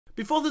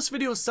Before this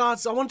video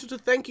starts, I wanted to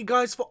thank you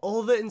guys for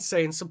all the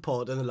insane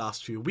support in the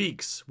last few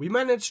weeks. We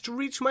managed to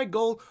reach my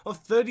goal of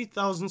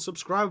 30,000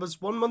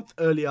 subscribers 1 month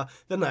earlier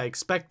than I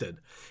expected.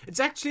 It's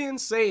actually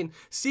insane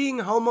seeing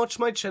how much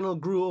my channel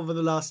grew over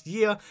the last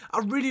year. I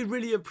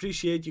really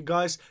appreciate you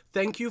guys.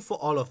 Thank you for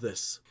all of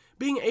this.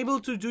 Being able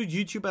to do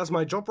YouTube as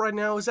my job right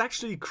now is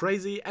actually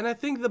crazy, and I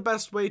think the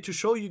best way to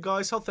show you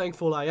guys how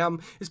thankful I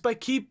am is by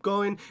keep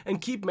going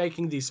and keep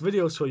making these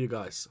videos for you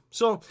guys.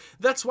 So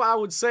that's why I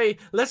would say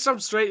let's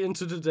jump straight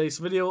into today's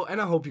video, and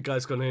I hope you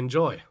guys gonna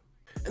enjoy.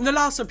 In the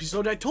last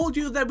episode I told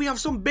you that we have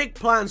some big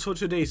plans for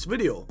today's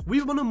video.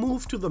 We want to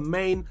move to the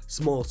main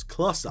Smalls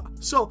cluster.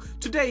 So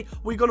today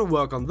we're gonna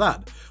work on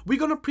that. We're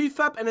gonna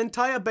prefab an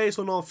entire base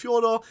on our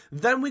Fjordur,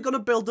 then we're gonna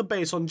build a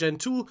base on Gen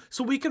 2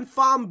 so we can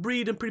farm,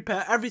 breed and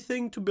prepare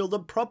everything to build a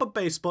proper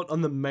base spot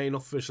on the main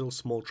official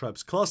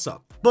SMALLTRIBES cluster.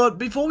 But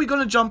before we're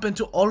gonna jump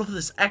into all of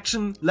this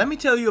action, let me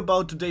tell you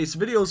about today's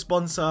video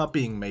sponsor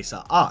being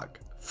Mesa ARK.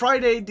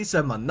 Friday,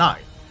 December 9th.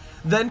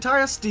 The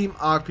entire Steam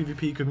ARK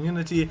PvP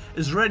community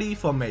is ready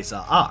for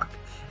Mesa ARK,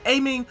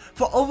 aiming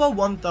for over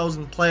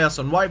 1000 players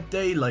on wipe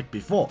day like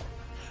before.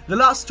 The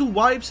last 2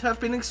 wipes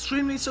have been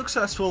extremely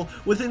successful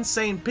with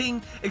insane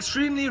ping,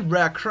 extremely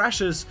rare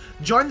crashes.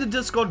 Join the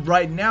Discord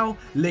right now,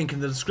 link in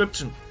the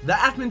description. The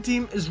admin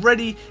team is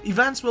ready,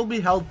 events will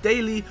be held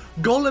daily,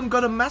 Golem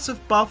got a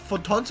massive buff for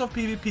tons of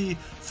PvP,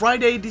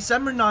 Friday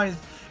December 9th,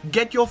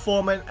 get your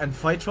foreman and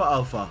fight for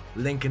alpha,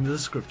 link in the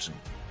description.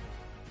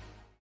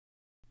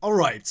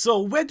 Alright,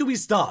 so where do we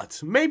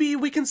start? Maybe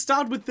we can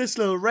start with this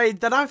little raid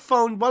that I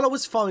found while I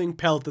was farming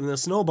pelt in the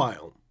snow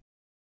biome.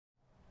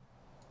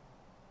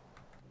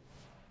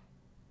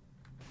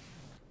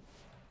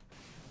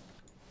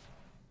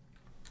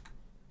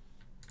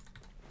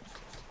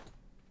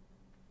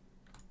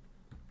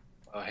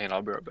 Hey, and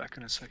I'll be right back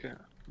in a second.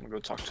 I'm gonna go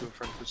talk to a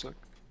friend for a sec.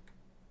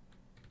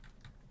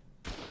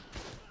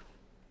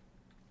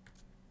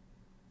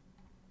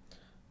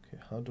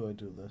 Okay, how do I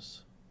do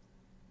this?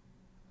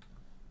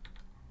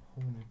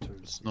 How many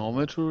turrets?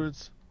 Normal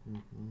turrets?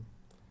 Mm-hmm.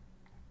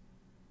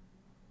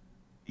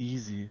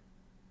 Easy.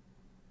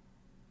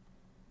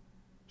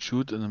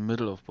 Shoot in the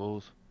middle of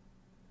both.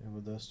 Yeah,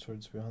 but there's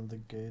turrets behind the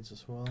gates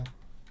as well.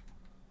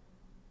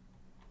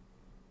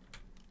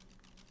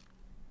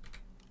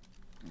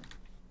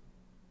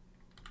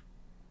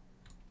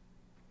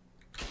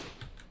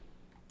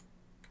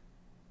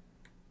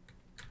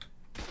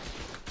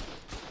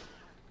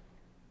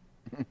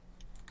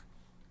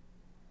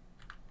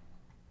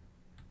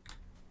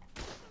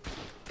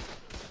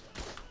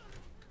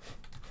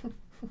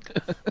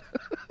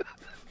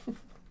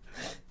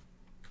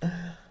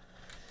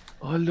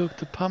 Oh look,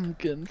 the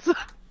pumpkins!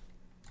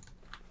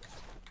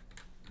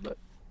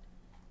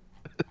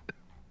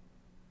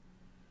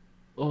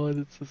 Oh,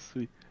 that's so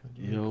sweet.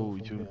 Yo,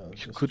 you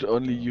could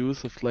only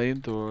use a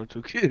flamethrower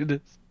to kill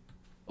this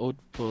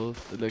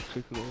outpost,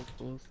 electrical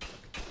outpost.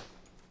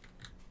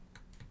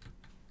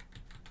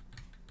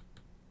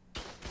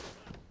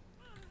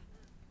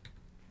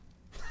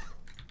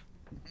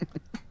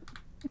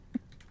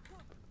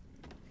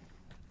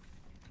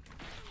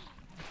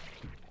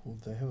 Oh,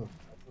 they have a...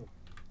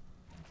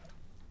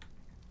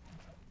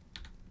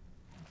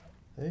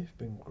 They've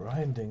been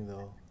grinding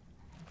though.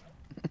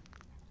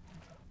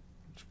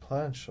 Which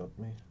plant shot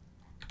me?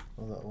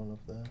 Oh, that one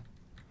up there.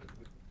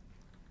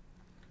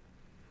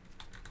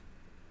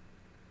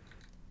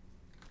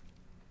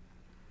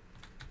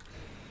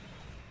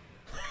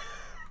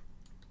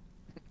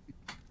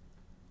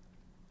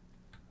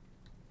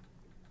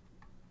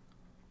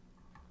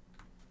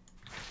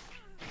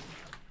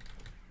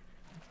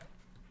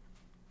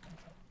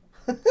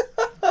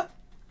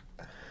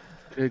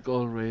 Take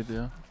all raid,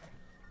 yeah.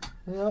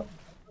 Yep.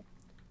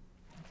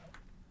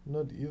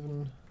 Not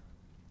even...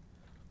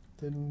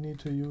 Didn't need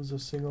to use a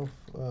single...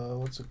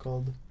 what's it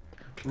called?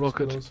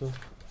 Rocket. Explosive.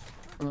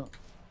 Oh.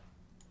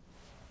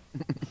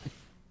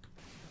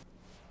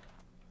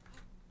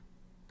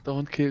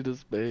 Don't kill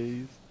this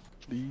base,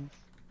 please.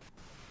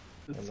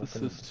 It's a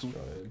system.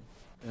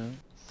 Yeah,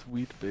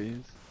 sweet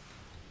base.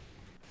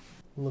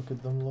 Look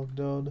at them locked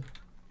out.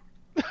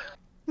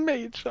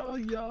 Major,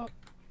 yeah.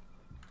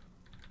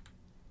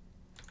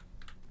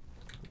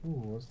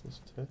 Ooh, what's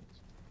this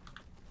text?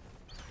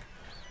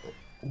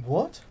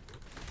 What?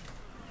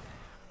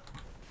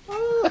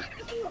 Ah!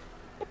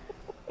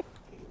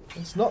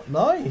 It's not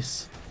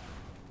nice.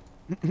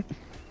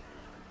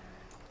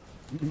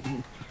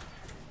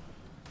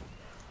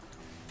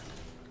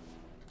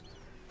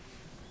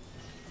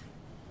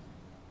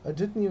 I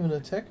didn't even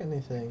attack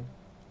anything.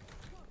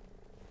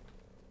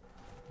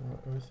 Oh,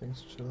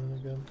 everything's chilling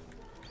again.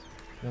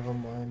 Never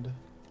mind.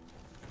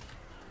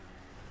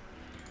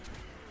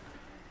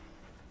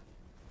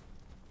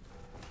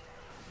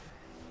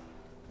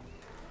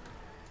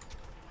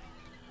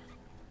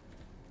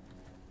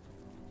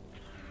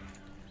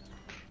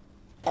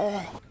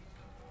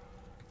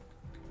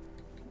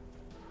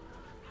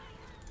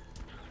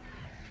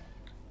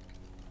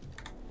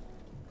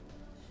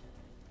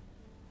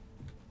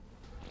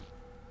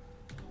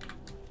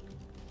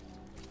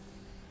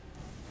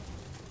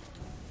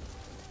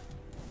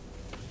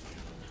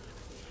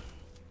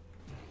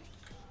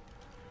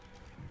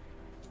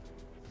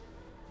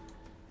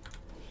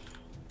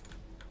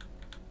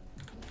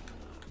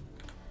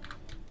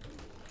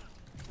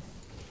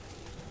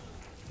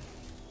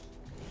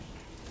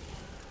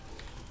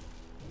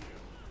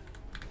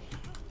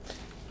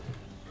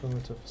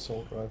 primitive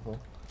assault rifle.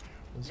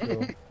 Let's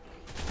go.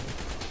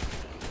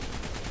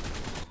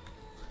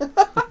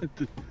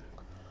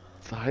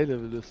 So high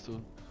level bist du.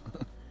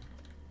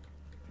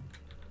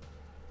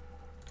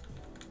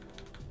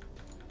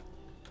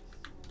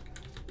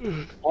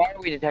 Why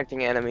are we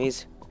detecting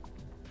enemies?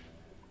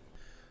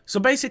 So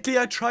basically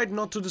I tried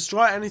not to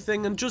destroy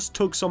anything and just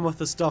took some of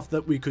the stuff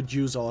that we could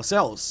use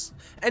ourselves.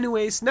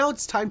 Anyways, now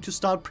it's time to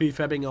start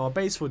prefabbing our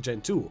base for Gen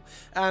 2,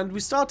 and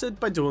we started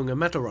by doing a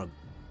meta run.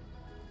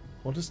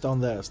 What is down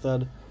there? Is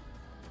that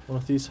one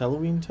of these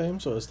Halloween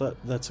tames, or is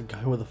that's a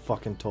guy with a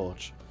fucking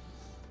torch?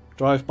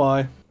 Drive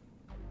by.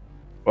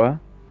 What?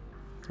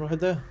 Right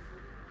there.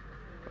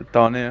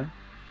 Down here?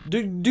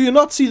 Do you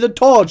not see the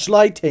torch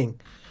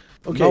lighting?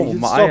 Okay, No, you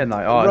my stop iron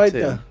eye. Oh, right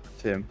Tim. there.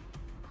 Tim.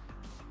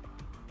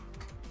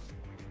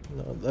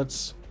 No,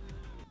 that's...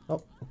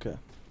 Oh, okay.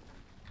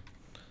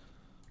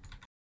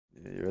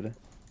 Yeah, you ready?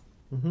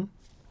 Mm-hmm.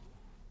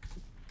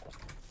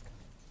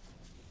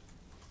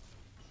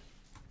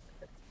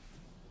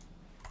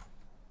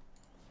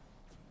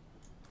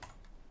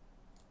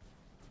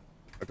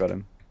 I got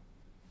him.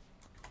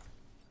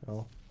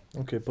 Oh,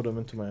 okay, put him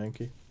into my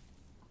Anki.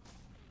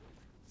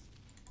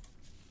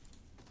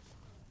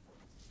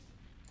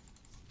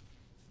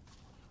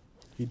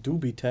 He do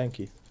be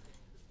tanky.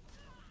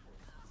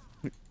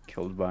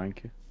 Killed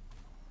Banky.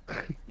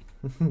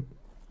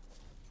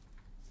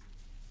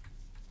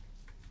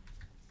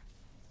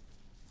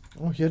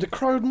 Oh, he had a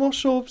crowd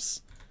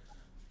mushrooms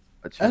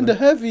Actually, and a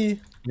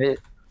heavy.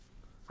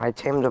 I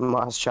tamed a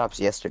moss chops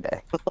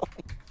yesterday.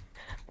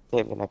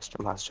 Tamed an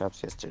extra moss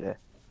chops yesterday.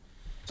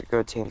 To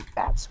go tame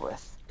bats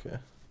with. Okay.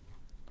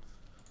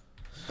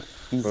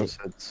 bro Easy.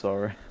 said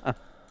sorry.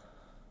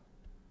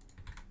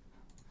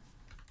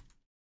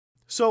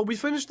 So we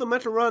finished the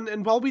meta run,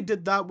 and while we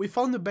did that, we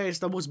found the base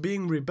that was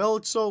being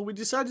rebuilt, so we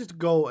decided to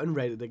go and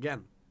raid it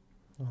again.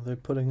 Oh, they're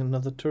putting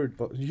another turret,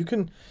 but you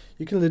can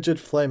legit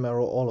flame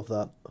arrow all of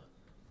that.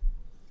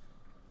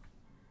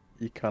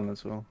 You can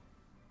as well.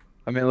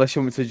 I mean, unless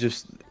you want me to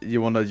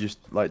you want to just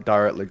like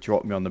directly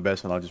drop me on the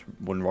base and I'll just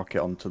one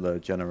rocket onto the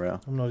generator.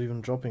 I'm not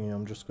even dropping you,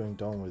 I'm just going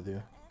down with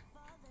you.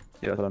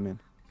 Yeah, that's what I mean.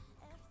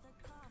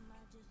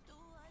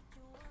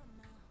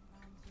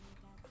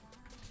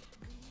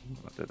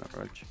 I didn't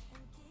rage.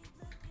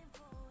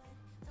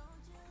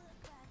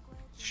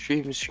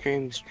 Stream,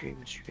 stream, stream,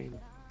 stream.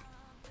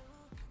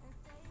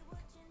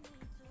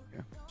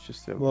 Yeah, it's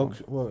just the other Walk,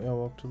 one.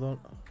 walk to that.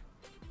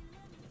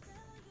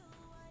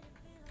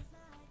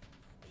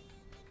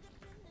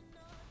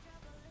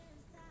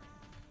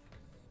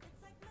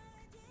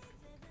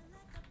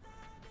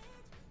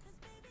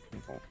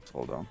 Oh, it's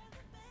all down.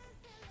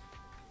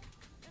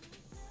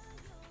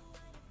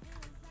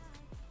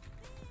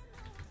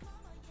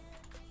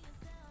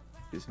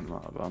 Decent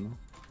amount of ammo.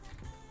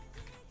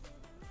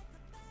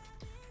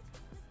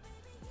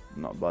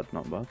 Not bad,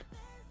 not bad.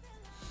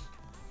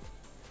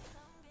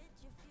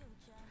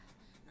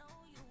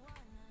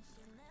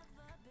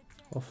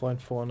 Offline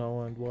for an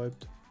hour and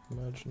wiped.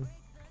 Imagine.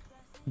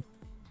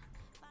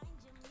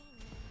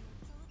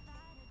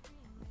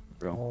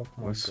 Bro, Oh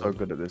my we're so God.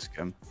 good at this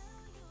game.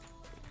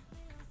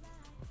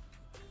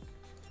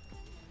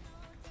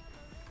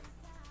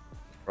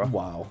 Bro,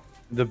 Wow.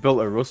 they built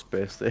a rust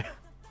base there.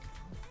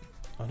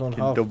 I don't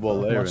Can have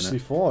double that layer much in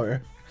it.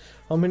 C4.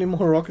 How many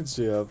more rockets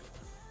do you have?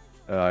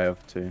 I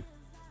have two.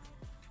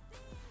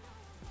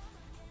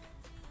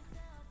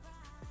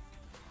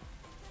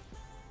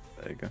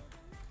 There you go.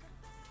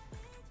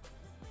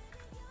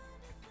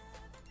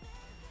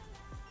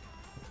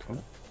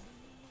 Come.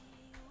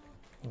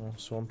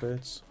 Swamp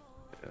baits.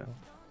 Yeah.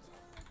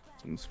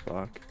 Some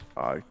spark.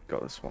 I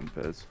got the swamp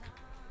beds.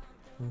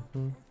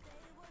 Mm-hmm.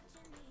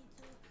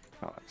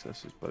 Can't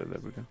access this, but there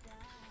we go.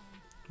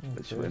 Oh,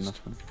 Literally based.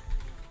 nothing.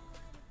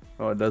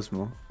 Oh, it does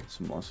more.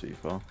 Some more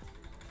C4.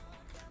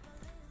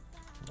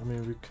 I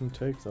mean, we can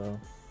take the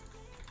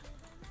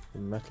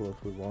metal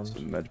if we want.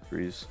 Some med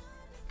breeze.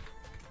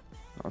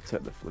 I'll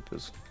take the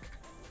flippers.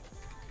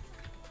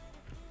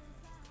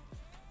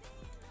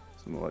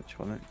 Some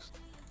electronics.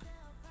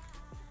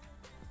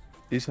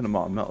 Decent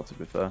amount of metal, to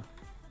be fair.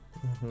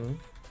 Mm-hmm.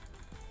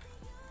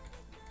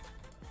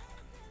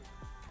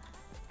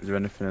 Is there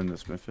anything in the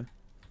smithy?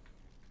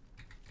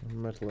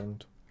 Metal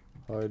and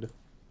hide.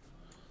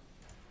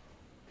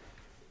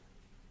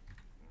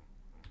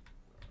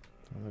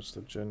 And that's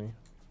the Jenny.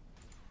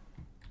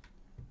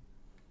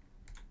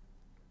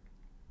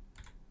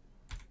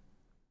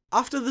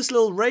 After this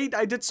little raid,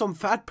 I did some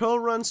fat pearl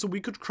runs so we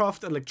could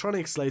craft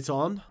electronics later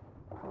on.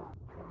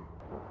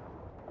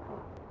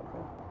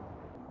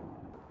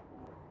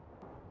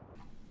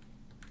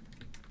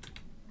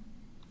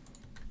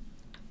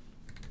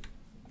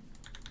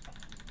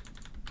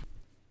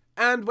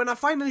 And when I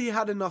finally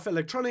had enough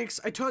electronics,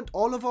 I turned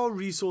all of our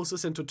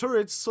resources into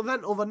turrets, so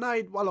then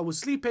overnight, while I was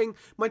sleeping,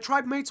 my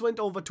tribe mates went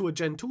over to a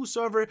Gen 2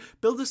 server,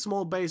 built a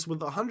small base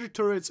with 100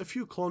 turrets, a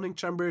few cloning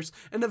chambers,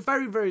 and a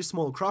very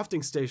small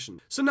crafting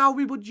station. So now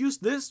we would use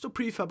this to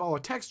prefab our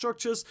tech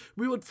structures,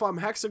 we would farm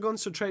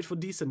hexagons to trade for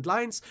decent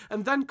lines,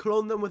 and then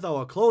clone them with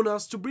our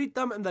cloners to breed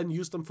them and then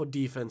use them for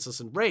defenses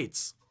and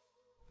raids.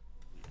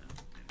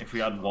 If we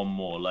had one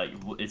more, like,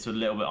 it's a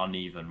little bit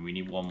uneven. We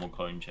need one more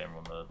clone chamber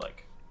on the,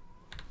 like,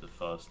 the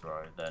first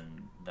row,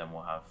 then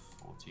we'll have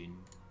 14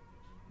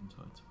 in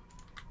total.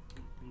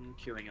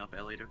 Queuing up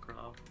Ellie to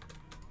craft.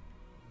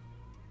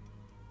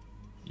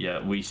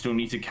 Yeah, we still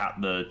need to cap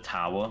the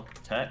tower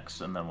techs,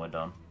 and then we're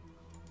done.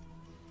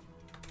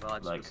 Well, I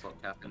just Like,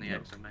 slot cap in the yeah.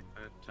 exo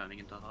turning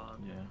into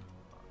hard. Yeah.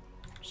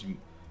 Just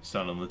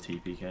stand on the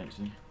TP,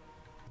 actually.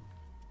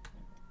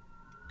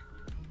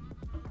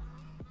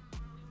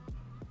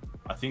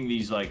 I think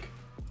these, like,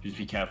 just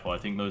be careful. I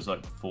think those,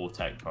 like, 4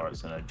 tech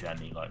turrets and a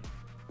Jenny, like,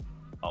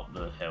 up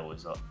the hill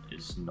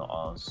is not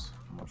ours.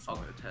 I'll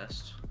go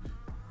test.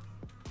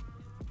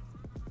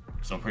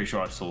 So I'm pretty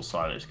sure I saw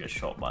Silas get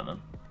shot by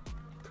them.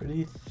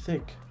 Pretty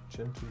thick,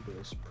 Gen 2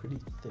 base, pretty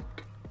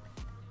thick.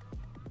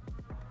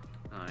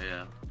 Oh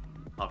yeah.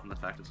 Apart from the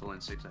fact it's all in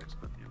 6x,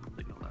 but yeah, we'll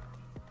ignore that.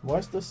 Why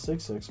is this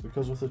 6x?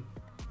 Because of the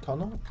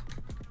tunnel?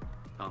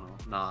 Tunnel.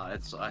 Nah,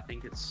 I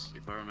think it's,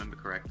 if I remember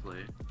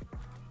correctly,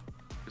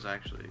 because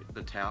actually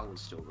the tower was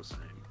still the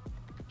same.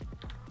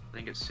 I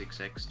think it's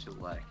 6x to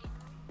like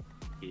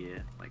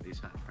here, like these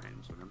hat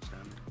frames when I'm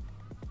standing.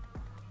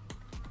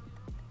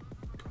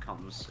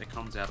 It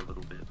comes out a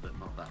little bit, but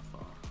not that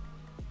far.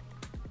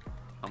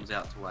 Comes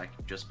out to like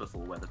just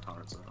before where the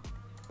turrets are.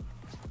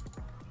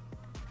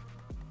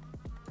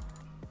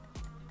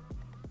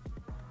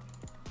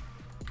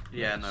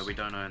 Yeah, no, we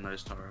don't own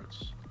those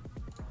turrets.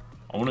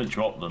 I want to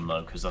drop them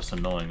though, because that's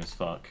annoying as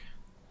fuck.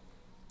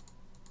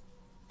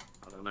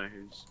 I don't know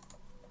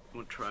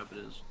what tribe it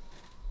is.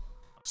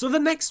 So the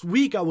next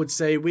week, I would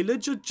say, we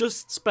legit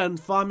just spent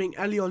farming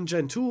Ellie on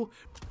Gen 2,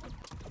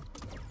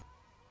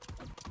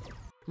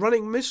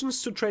 running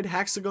missions to trade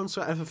hexagons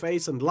for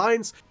FFAs and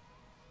lines,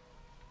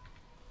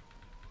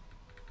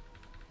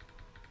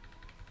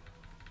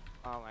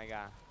 Oh my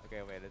god.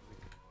 Okay, wait.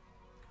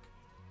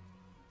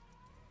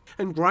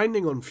 and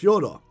grinding on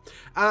Fyodor.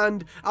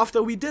 And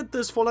after we did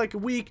this for like a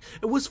week,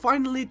 it was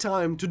finally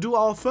time to do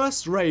our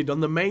first raid on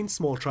the main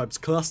Small Tribes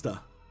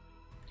cluster.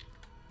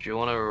 Do you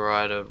want to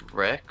ride a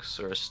Rex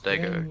or a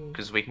Stego?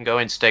 Because we can go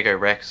in Stego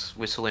Rex,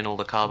 whistle in all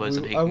the carbos,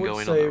 and he can go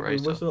in on the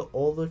Racer. We whistle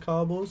all the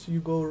carbos, you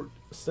go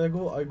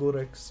Stego, I go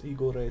Rex, he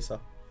go Racer.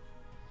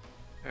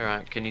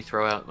 Alright, can you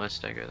throw out my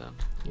Stego then?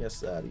 Yes,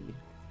 daddy.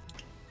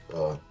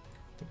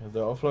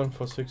 They're offline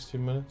for 60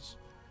 minutes.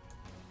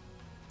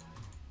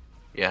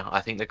 Yeah,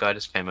 I think the guy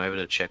just came over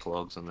to check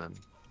logs and then...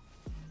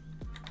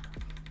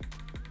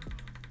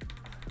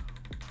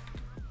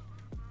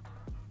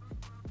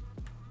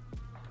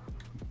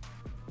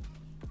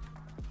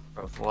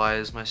 Bro, why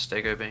is my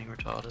Stego being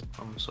retarded?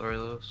 I'm sorry,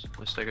 Lewis.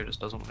 My Stego just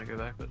doesn't want to go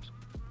backwards.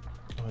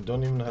 I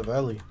don't even have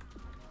Ellie.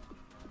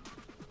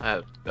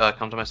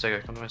 Come to my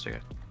Stego, come to my Stego.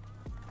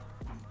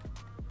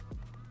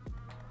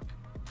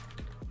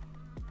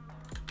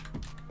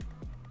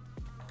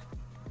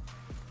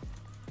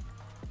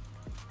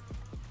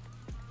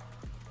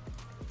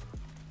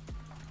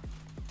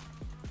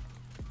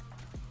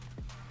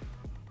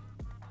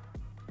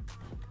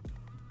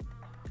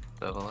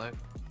 Is that alive?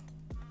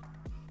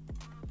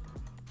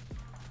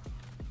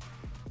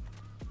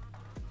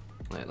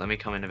 Wait, let me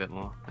come in a bit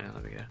more. Yeah,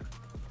 there we go.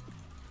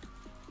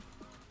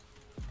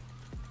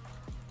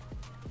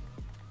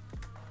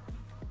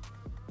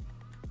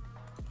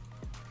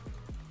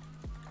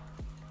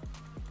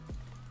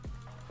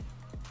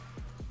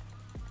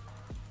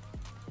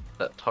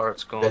 That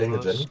turret's gone. Getting the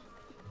gen.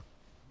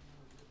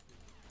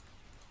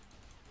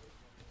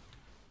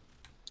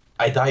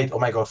 I died. Oh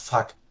my god,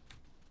 fuck.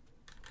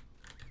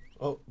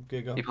 Oh,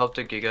 Giga. He popped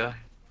a Giga.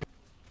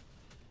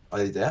 Are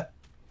they there?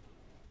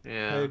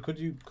 Yeah. Hey, could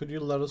you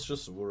let us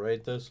just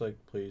rate this, like,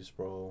 please,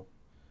 bro?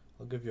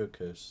 I'll give you a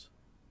kiss.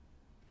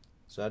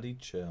 Zaddy,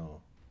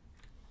 chill.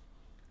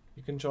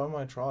 You can join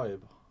my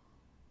tribe.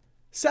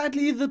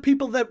 Sadly, the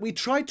people that we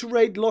tried to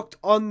raid locked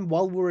on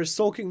while we were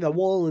soaking the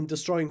wall and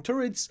destroying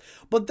turrets,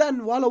 but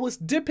then while I was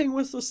dipping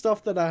with the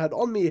stuff that I had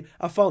on me,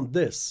 I found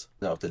this.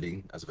 Auf der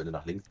linken, also wenn du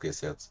nach links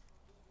gehst jetzt.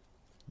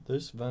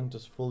 This vent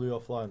is fully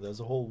offline. There's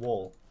a whole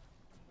wall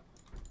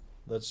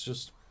that's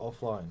just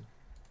offline.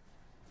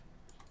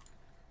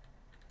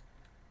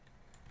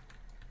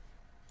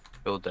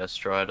 Build Death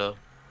Strider.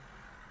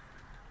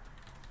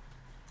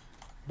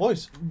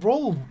 Boys,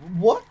 bro,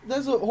 what?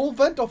 There's a whole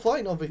vent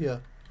offline over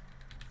here.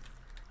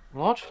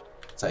 What?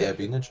 Ist da eher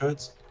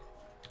Bienenschutz?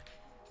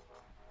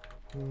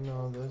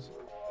 No, there's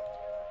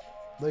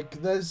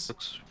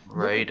Looks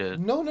raided.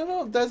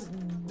 No.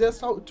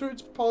 There's how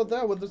turret's power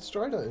there where the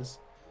Strider is.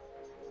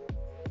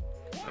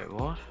 Wait,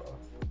 what?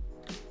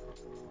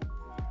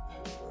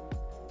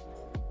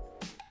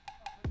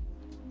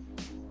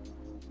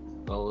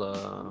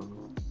 Well,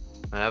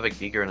 I have a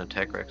Giga and a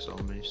Tech Rex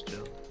on me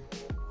still.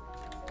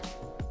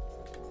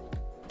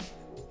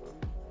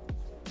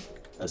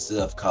 I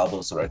still have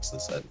Carbos,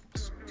 Rexes, and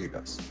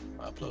Gigas.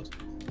 I upload.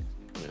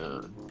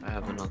 Yeah, I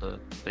have another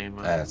thing.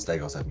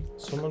 Stegos, I mean.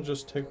 Someone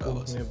just ticked Oh,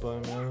 one nearby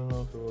me. I don't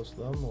know if it was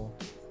them or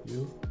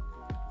you.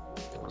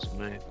 It wasn't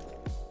me.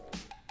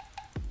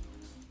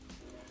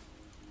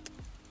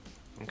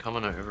 I'm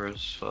coming over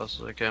as fast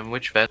as I can.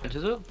 Which vent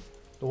is it?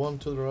 The one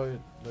to the right,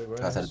 like right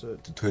Der next to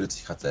it. tötet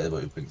sich gerade selber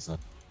übrigens, ne?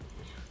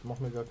 Ich mach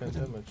mir gar keinen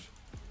Bitte. Damage.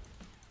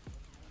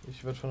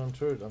 Ich werd von einem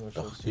Turret Doch,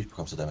 angeschossen. natürlich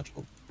bekommst du Damage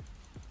rum.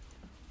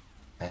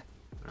 Hä?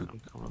 Ja, I'm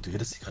coming. Du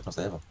hittest dich gerade noch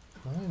selber.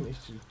 Nein, ich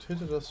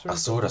töte das Turret. Ach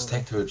so, das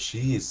Tank-Turret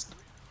schießt.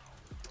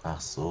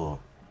 Ach so.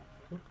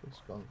 Look, it's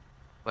gone.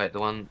 Wait, the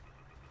one...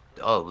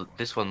 Oh,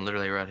 this one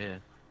literally right here.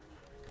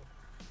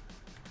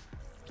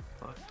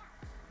 Fuck.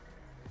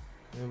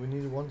 Yeah, we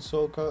need one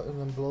soaker and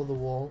then blow the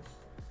wall.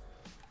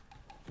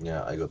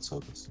 Yeah, I got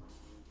soakers.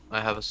 I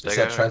have a Is stego.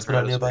 that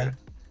transmitter nearby? Do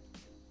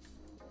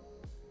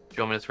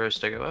you want me to throw a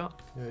stego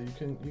out? Yeah,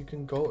 you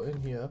can go in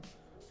here.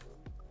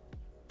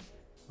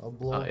 I'll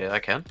blow. Oh yeah, I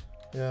can.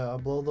 Yeah, I'll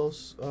blow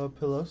those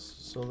pillars,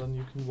 so then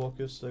you can walk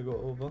your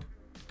stego over.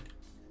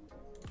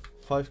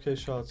 5k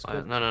shots.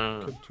 No,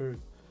 no. Good turret.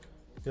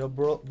 Yeah,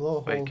 blow a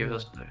hole. Wait, give here.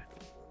 us.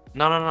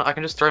 No. I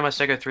can just throw my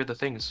stego through the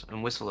things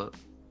and whistle it.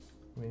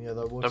 I mean, yeah,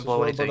 that works Don't as blow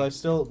well, anything.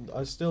 but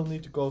I still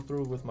need to go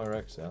through with my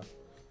Rex. Yeah.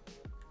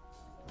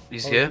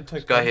 He's Oh, here. you This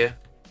take guy that. here.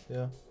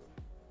 Yeah.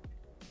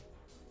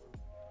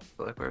 I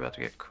feel like we're about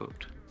to get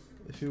cooked.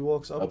 If he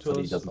walks up to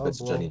Hopefully he us, doesn't I'll miss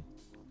blow. Jenny.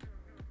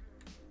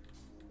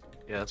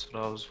 Yeah, that's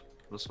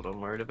what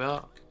I'm worried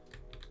about.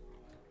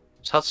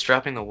 Start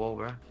strapping the wall,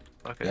 bro.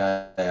 Okay.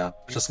 Yeah.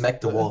 Just smack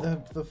the wall.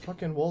 The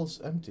fucking wall's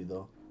empty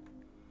though.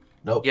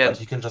 No, Yeah. but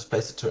you can just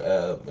place it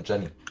to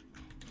Jenny.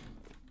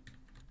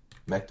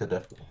 Smack the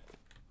death wall.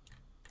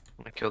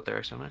 I killed the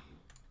Rex, haven't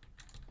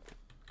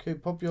Okay,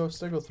 pop your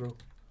stego through.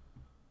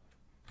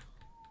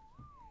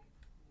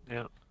 I?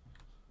 Yeah.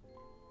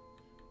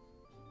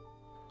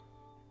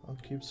 I'll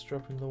keep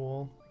strapping the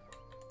wall.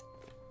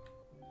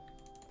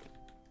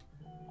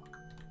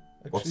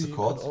 Actually, What's the you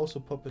code? could also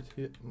pop it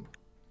here.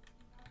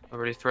 I've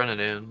already thrown it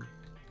in.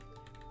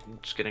 I'm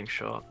just getting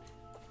shot.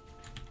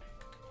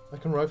 I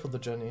can rifle the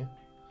Jenny.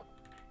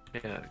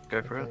 Yeah,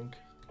 go for I it. think.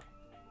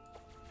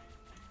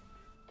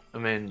 I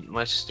mean,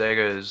 my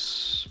stego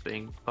is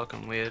being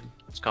fucking weird.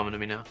 It's coming to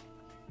me now.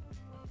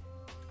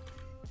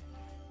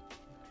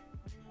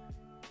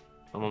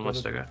 I'm on my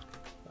stego.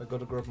 I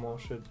gotta grab more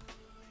shit.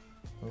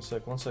 One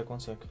sec.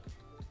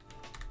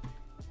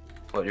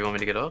 What, you want me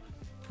to get up?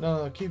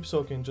 No, keep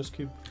soaking, just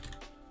keep.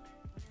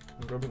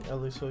 I'm grabbing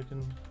Ellie so I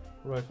can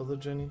rifle the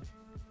Jenny.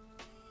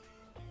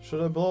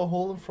 Should I blow a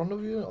hole in front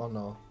of you? Oh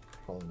no,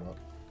 probably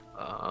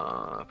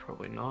not.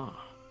 Probably not.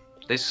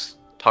 These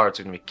turrets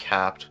are gonna be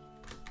capped.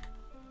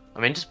 I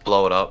mean, just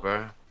blow it up,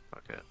 bro.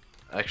 Okay.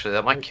 Actually,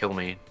 that might kill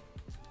me.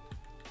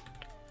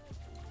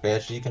 Okay,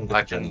 actually you can get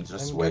I the Jenny, can-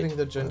 just I'm wait. getting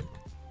the Jenny.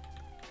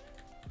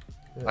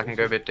 Yeah, I can if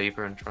go a you- bit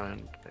deeper and try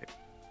and take...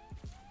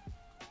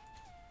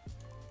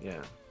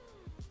 Yeah.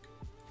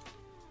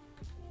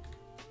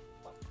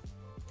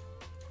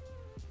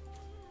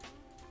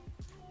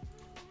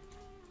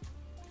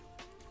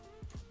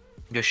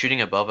 You're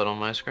shooting above it on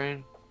my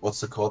screen?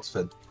 What's the chords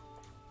fin?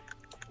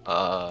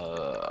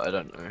 I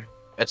don't know.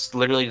 It's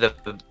literally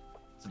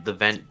the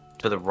vent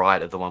to the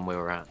right of the one we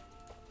were at.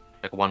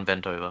 Like one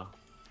vent over.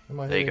 Am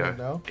I There you hitting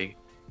go. it now? Big.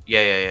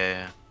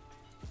 Yeah.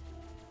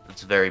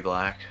 It's very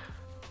black.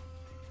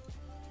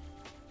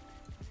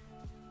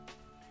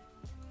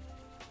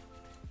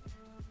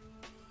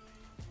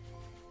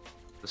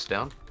 This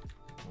down.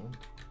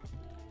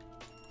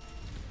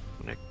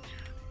 Nick.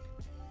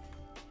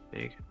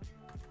 Big.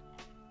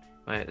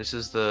 Wait, this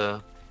is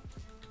the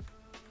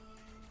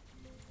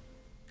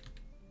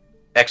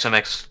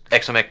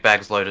XMX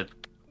bags loaded.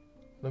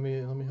 Let me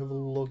have a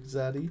look,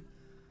 Zaddy.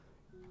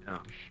 Yeah.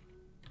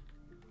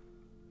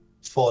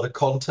 For the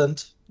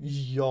content.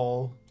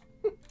 Yo.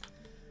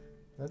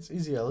 That's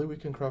easy, Ellie. We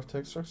can craft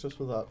tech structures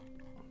with that.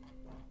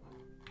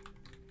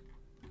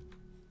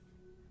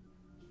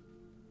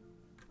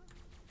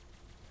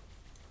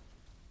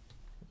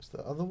 Is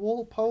the other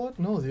wall powered?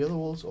 No, the other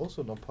wall's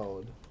also not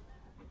powered.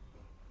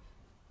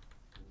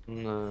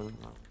 No,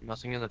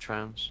 nothing in the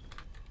trams.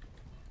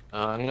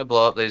 I'm gonna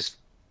blow up these.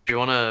 Do you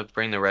want to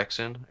bring the Rex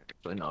in?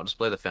 Actually, no, I'll just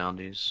blow the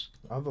foundies.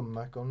 I have a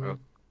Mac on me. Oh.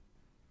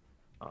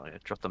 Oh yeah,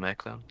 drop the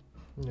mech then.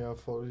 Yeah,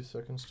 40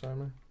 seconds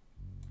timer.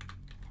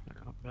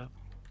 Yeah.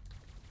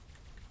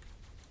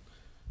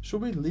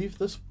 Should we leave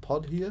this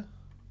pod here?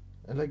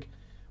 And like,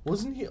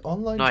 wasn't he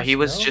online? No, just he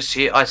was now? just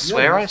here. I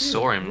swear I he's here,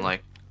 saw him. yeah.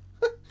 Like,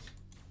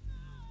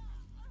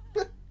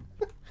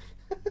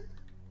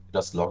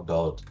 Just logged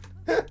out.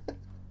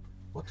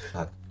 What the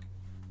fuck?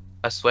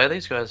 I swear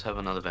these guys have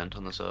another vent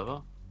on the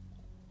server.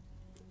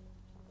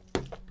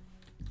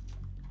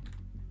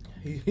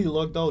 He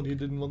logged out. He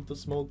didn't want the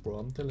smoke, bro.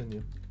 I'm telling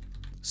you.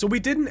 So we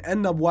didn't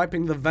end up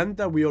wiping the vent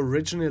that we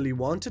originally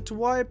wanted to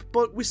wipe,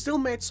 but we still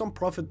made some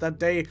profit that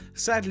day.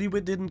 Sadly,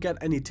 we didn't get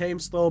any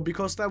tames though,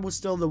 because that was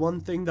still the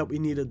one thing that we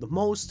needed the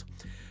most.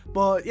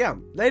 But yeah,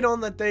 later on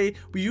that day,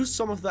 we used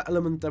some of the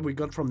element that we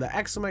got from the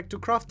Axamac to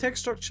craft tech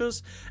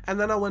structures, and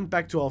then I went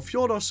back to our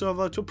Fjordor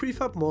server to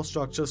prefab more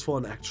structures for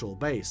an actual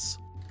base.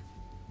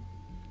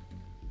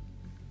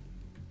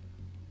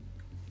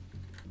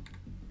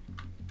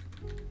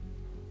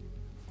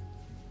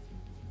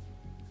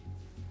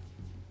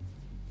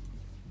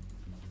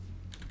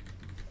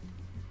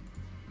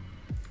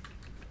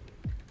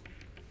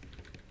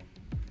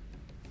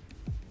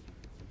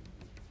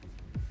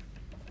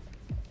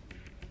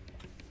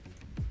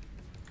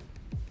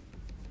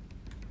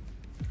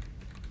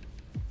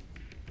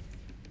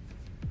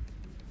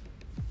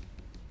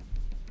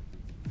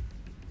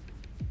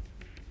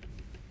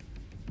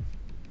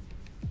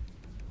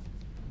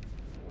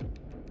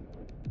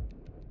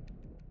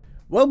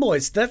 Well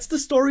boys, that's the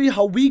story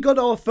how we got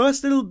our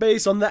first little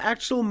base on the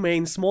actual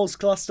main Smalls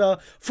cluster.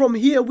 From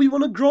here we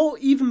want to grow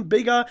even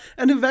bigger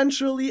and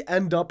eventually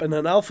end up in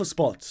an alpha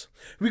spot.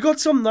 We got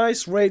some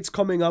nice raids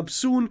coming up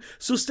soon,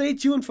 so stay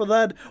tuned for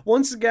that.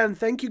 Once again,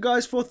 thank you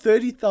guys for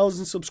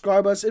 30,000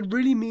 subscribers, it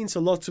really means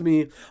a lot to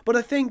me, but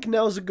I think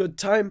now's a good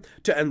time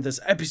to end this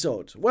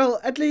episode. Well,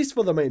 at least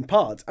for the main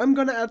part. I'm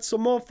gonna add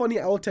some more funny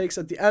outtakes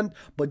at the end,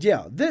 but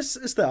yeah, this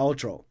is the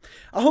outro.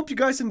 I hope you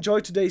guys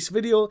enjoyed today's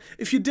video.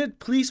 If you did,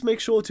 please make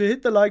sure to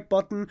hit the like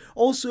button.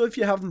 Also, if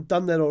you haven't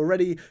done that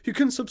already, you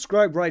can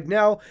subscribe right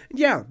now. And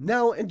yeah,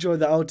 now enjoy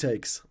the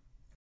outtakes.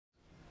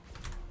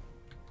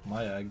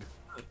 My egg.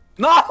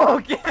 No!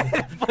 Okay!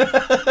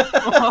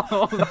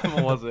 What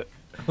level was it?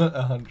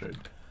 100.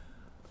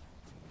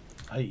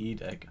 I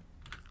eat egg.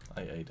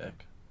 I ate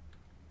egg.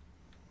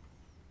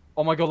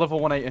 Oh my god, level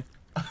 180.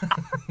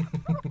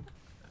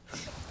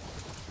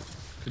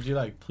 Could you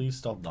like please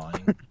stop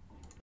dying?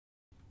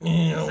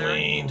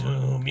 Way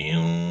too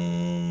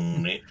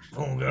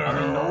beautiful girl. I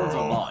mean, no one's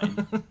online.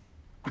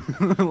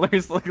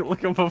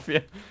 Look above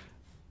you.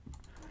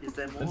 Is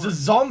there more? It's a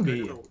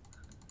zombie.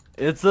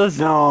 It's a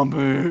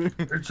zombie.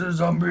 It's a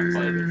zombie.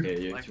 To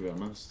be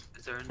honest.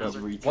 Is there another?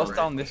 What's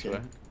down this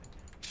way?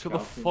 Shut the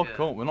fuck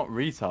up, we're not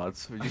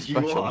retards. We're just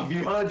special. Have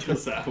you heard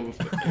yourself?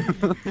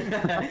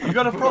 You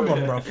got a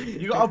problem, bro.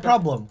 You got a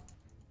problem.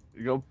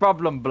 You got a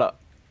problem, blah.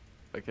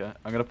 Okay,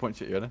 I'm gonna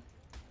punch it, you ready?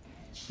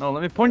 No,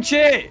 let me punch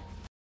it!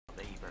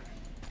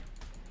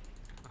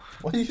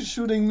 Why are you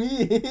shooting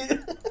me?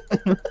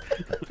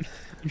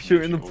 I'm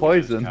shooting the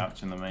poison.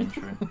 Couch in the main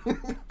tree.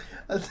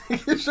 I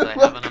think you should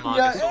work on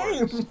your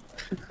aim.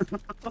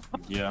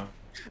 Yeah,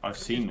 I've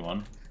seen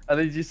one. I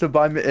need you to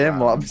buy me aim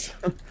labs.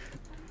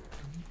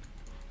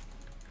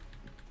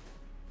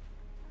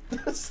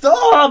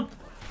 Stop!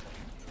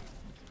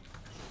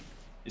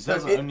 Is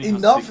that only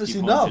enough has 60 is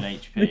enough.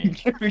 points in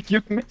HP?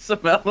 Give me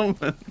some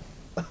element.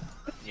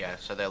 Yeah,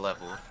 so they're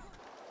level.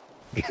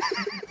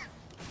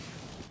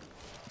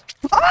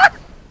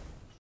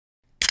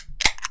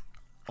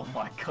 Oh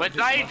my god. We're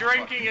day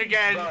drinking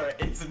again! Bro,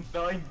 it's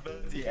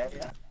 9:30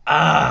 AM.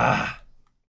 Ah!